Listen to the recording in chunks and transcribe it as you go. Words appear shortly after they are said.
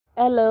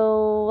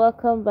Hello,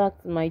 welcome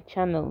back to my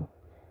channel.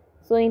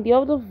 So in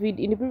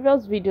the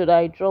previous video that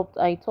I dropped,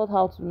 I taught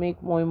how to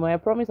make moi-moi. I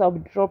promise I'll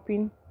be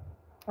dropping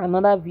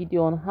another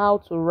video on how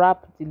to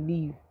wrap the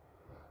leaf.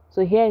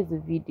 So here is the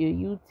video.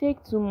 You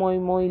take two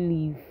moi-moi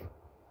leaf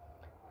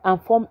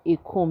and form a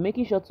comb,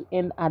 making sure to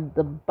end at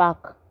the back.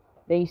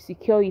 Then you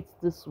secure it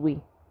this way.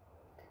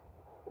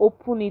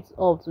 Open it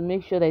up to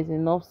make sure there's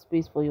enough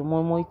space for your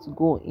moi-moi to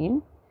go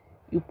in.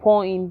 You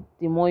pour in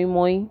the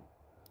moi-moi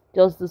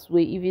just this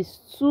way. If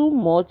it's too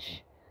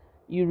much,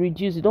 you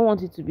reduce. You don't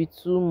want it to be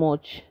too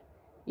much,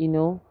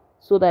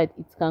 so that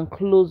it can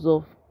close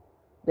off.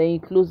 Then you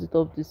close it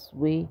off this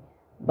way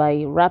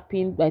by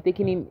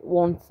taking in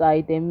one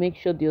side, then make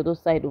sure the other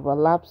side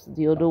overlaps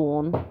the other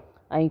one,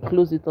 and you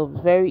close it off.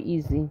 Very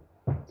easy.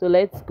 So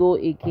let's go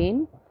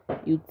again.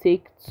 You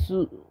take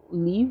two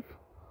leaf,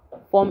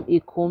 form a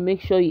comb,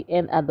 make sure you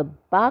end at the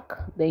back,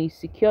 then you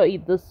secure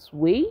it this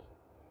way.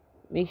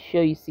 Make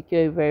sure you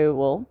secure it very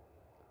well.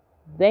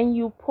 Then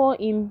you pour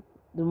in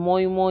the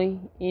moi-moi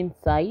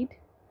inside.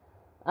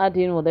 Add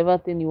in whatever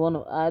thing you want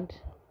to add,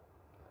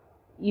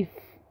 if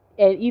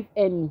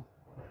any.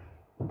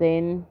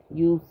 Then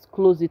you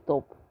close it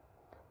up.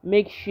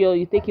 Make sure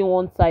you take in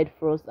one side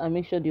first and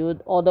make sure the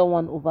other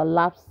one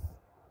overlaps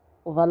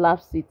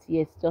it.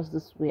 Yes, just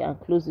this way, and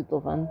close it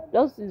off. And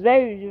just, it's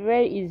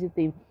very easy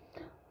thing.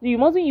 So you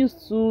mustn't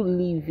use two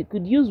leaves. You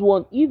could use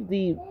one if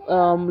the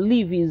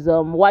leaf is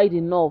wide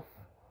enough.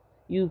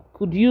 You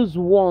could use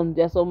one.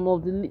 There's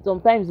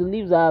sometimes the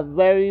leaves are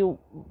very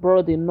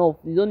broad enough.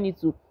 You don't need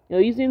to.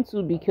 You're using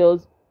two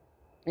because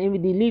maybe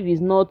the leaf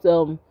is not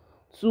too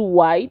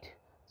wide,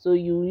 so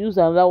you use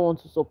another one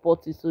to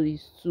support it. So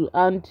it's two,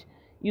 and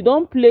you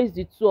don't place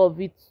the two of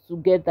it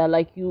together.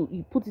 Like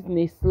you put it in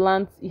a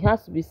slant. It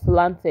has to be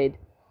slanted.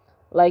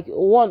 Like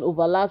one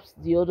overlaps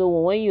the other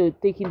one. When you're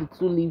taking the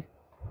two leaf,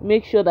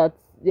 make sure that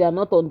they are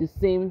not on the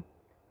same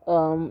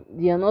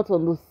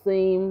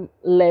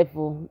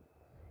level.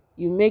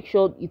 You make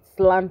sure it's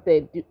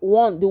slanted. The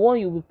one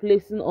you'll be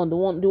placing on the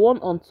one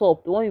on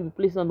top, the one you'll be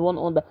placing on the one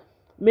under,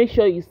 make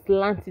sure you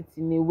slant it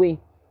in a way,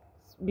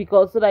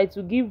 because so that it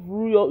will give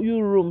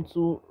you room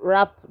to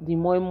wrap the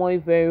moi-moi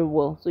very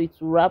well, so it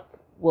will wrap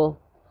well.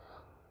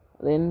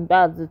 Then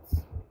that's it.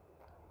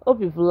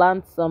 Hope you've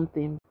learned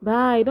something.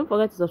 Bye. Don't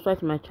forget to subscribe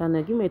to my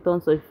channel. Give me a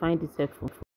thumbs up if you find this helpful.